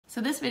So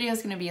this video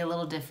is going to be a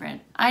little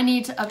different. I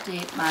need to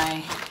update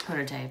my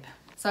prototype.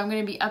 So I'm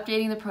going to be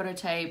updating the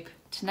prototype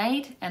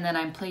tonight, and then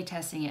I'm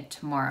playtesting it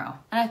tomorrow.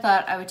 And I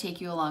thought I would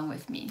take you along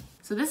with me.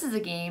 So this is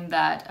a game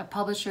that a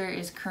publisher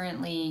is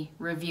currently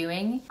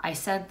reviewing. I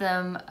sent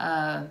them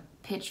a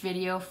pitch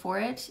video for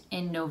it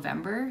in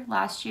November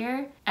last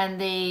year,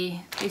 and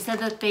they said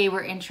that they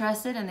were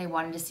interested and they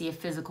wanted to see a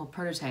physical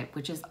prototype,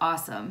 which is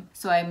awesome.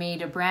 So I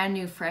made a brand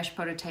new fresh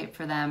prototype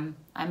for them.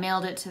 I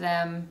mailed it to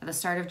them at the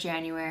start of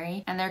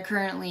January, and they're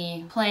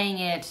currently playing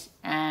it,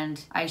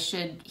 and I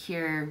should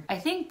hear, I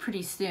think,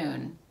 pretty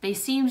soon. They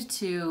seemed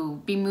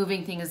to be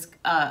moving things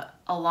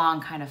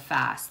along kind of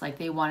fast, like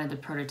they wanted the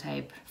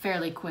prototype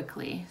fairly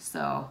quickly.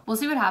 So we'll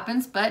see what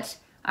happens, but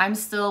I'm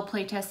still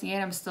playtesting it,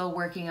 I'm still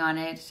working on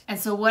it. And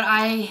so what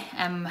I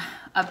am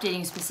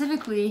updating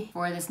specifically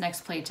for this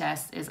next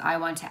playtest is I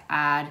want to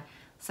add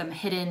some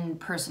hidden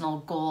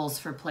personal goals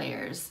for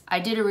players. I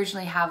did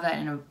originally have that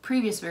in a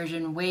previous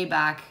version way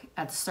back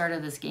at the start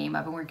of this game.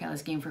 I've been working on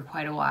this game for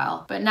quite a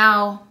while, but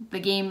now the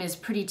game is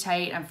pretty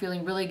tight. I'm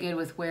feeling really good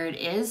with where it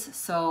is,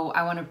 so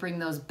I want to bring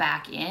those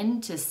back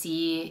in to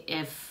see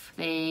if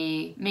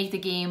they make the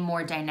game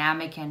more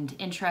dynamic and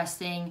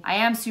interesting. I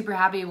am super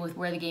happy with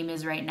where the game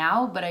is right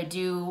now, but I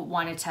do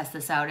want to test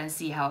this out and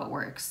see how it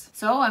works.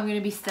 So I'm going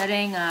to be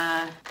setting,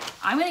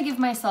 I'm going to give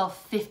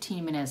myself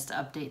 15 minutes to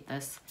update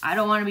this. I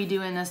don't want to be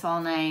doing this all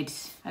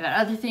night. I got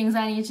other things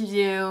I need to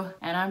do,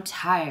 and I'm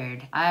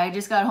tired. I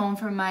just got home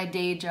from my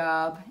day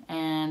job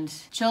and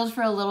chilled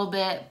for a little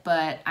bit,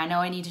 but I know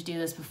I need to do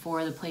this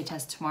before the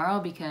playtest tomorrow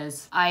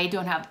because I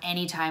don't have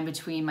any time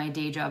between my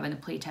day job and the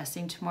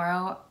playtesting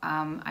tomorrow.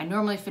 I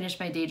normally finish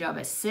my day job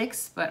at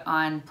 6, but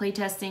on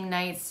playtesting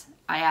nights,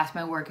 I asked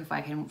my work if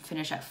I can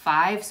finish at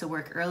 5, so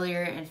work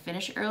earlier and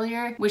finish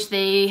earlier, which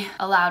they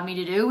allowed me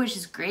to do, which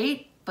is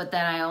great, but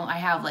then I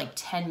have like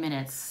 10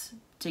 minutes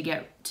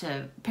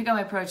to pick up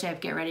my prototype,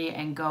 get ready,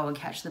 and go and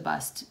catch the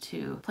bus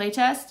to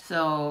playtest.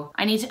 So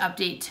I need to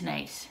update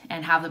tonight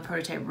and have the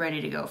prototype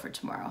ready to go for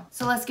tomorrow.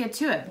 So let's get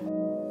to it.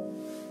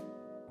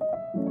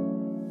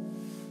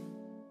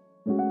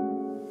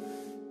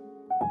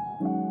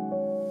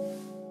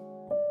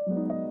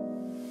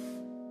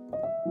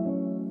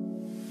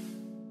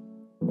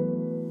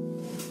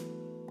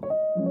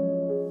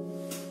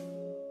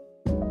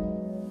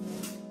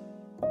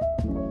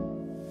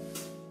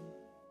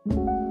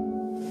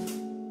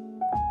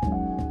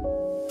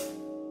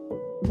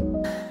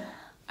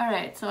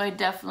 Alright, so I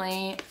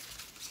definitely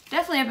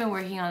have been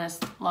working on this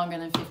longer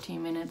than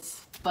 15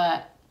 minutes,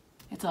 but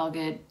it's all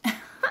good.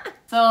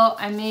 So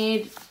I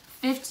made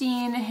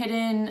 15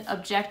 hidden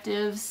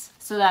objectives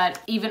so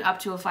that even up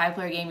to a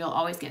 5-player game, you'll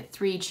always get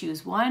 3,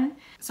 choose 1.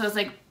 So it's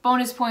like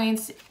bonus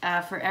points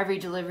for every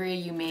delivery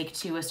you make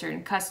to a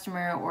certain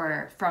customer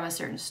or from a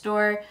certain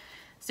store.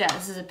 So yeah,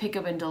 this is a pick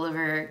up and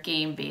deliver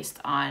game based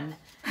on,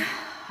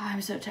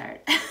 I'm so tired.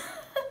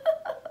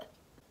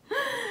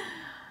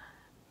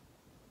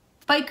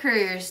 Bike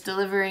couriers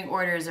delivering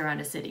orders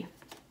around a city.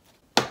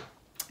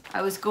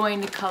 I was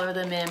going to color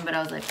them in, but I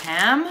was like,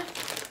 Pam,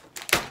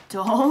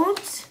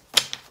 don't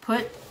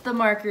put the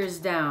markers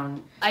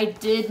down. I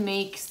did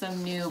make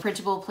some new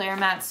printable player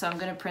mats, so I'm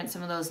gonna print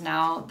some of those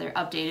now. They're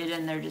updated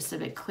and they're just a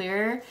bit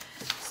clearer.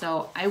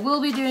 So I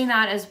will be doing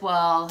that as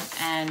well,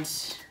 and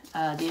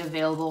the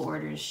available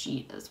orders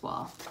sheet as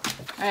well.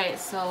 All right,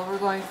 so we're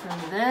going from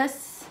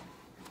this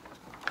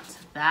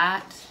to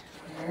that.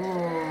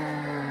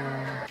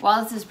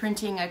 While this is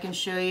printing, I can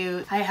show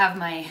you, I have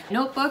my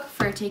notebook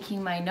for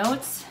taking my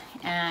notes,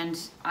 and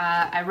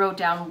I wrote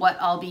down what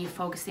I'll be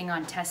focusing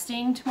on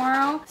testing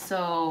tomorrow.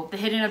 So the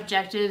hidden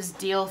objectives,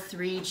 deal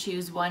 3,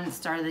 choose 1 at the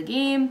start of the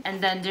game,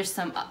 and then there's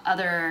some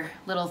other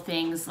little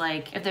things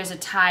like if there's a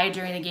tie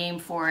during the game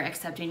for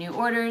accepting new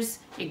orders,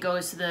 it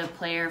goes to the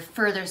player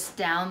furthest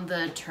down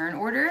the turn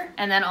order,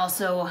 and then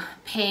also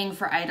paying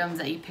for items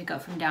that you pick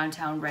up from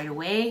downtown right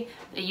away.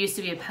 It used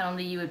to be a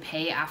penalty you would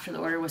pay after the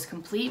order was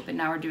complete, but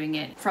now we're doing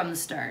it from the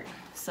start.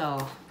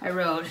 So I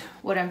wrote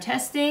what I'm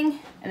testing,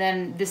 and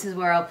then this is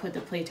where I'll put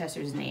the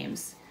playtesters'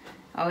 names.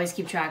 I always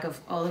keep track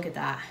of, oh, look at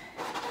that.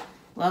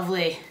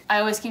 Lovely. I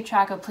always keep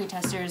track of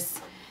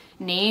playtesters'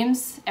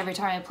 names every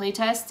time I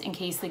playtest in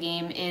case the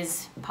game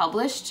is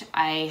published.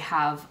 I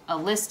have a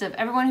list of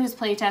everyone who's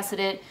playtested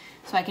it,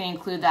 so I can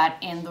include that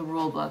in the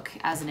rulebook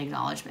as an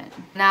acknowledgement.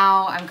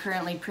 Now I'm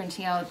currently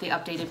printing out the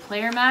updated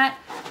player mat.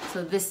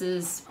 So this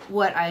is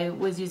what I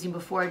was using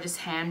before, just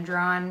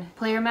hand-drawn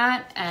player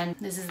mat, and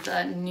this is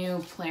the new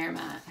player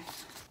mat.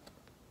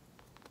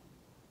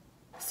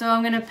 So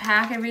I'm gonna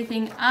pack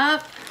everything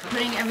up,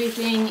 putting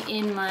everything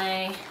in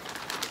my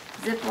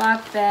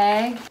Ziploc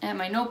bag and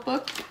my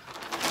notebook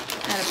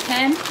and a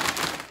pen,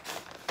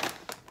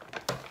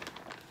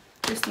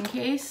 just in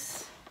case.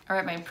 All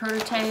right, my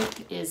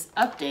prototype is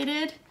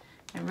updated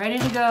and ready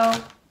to go,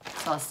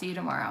 so I'll see you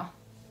tomorrow.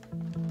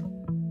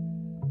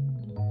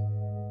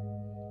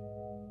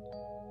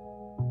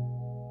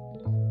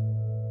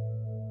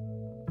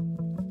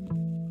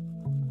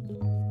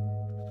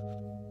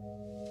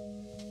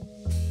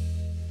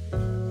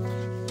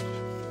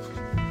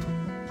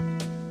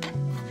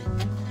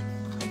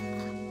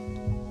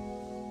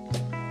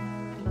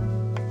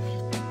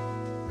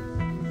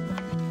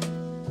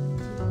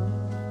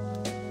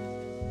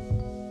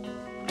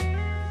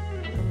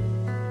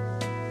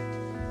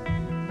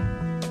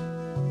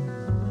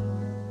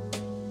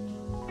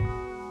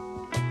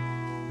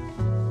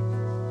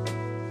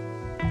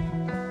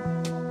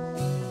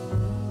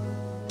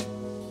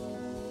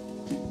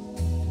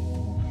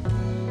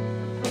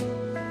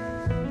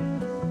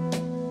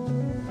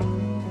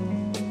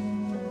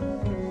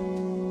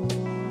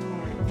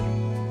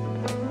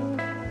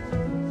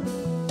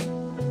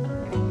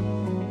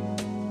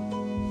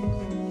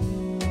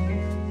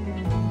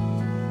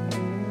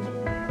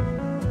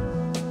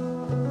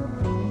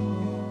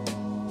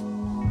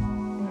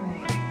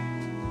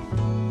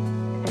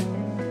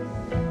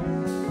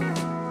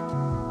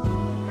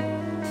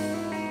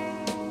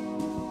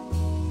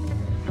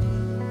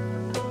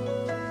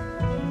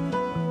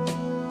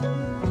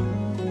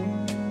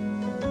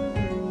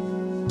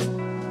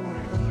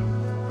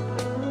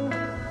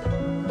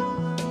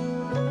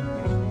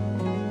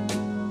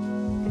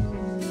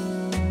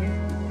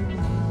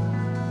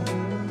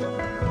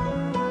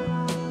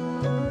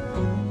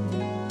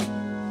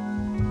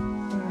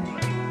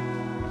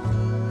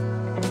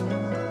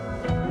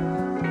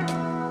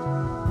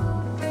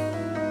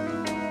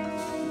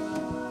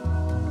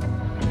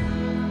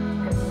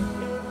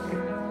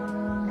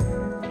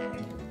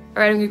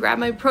 All right, I'm gonna grab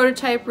my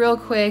prototype real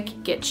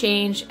quick, get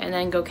changed, and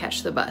then go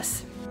catch the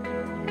bus.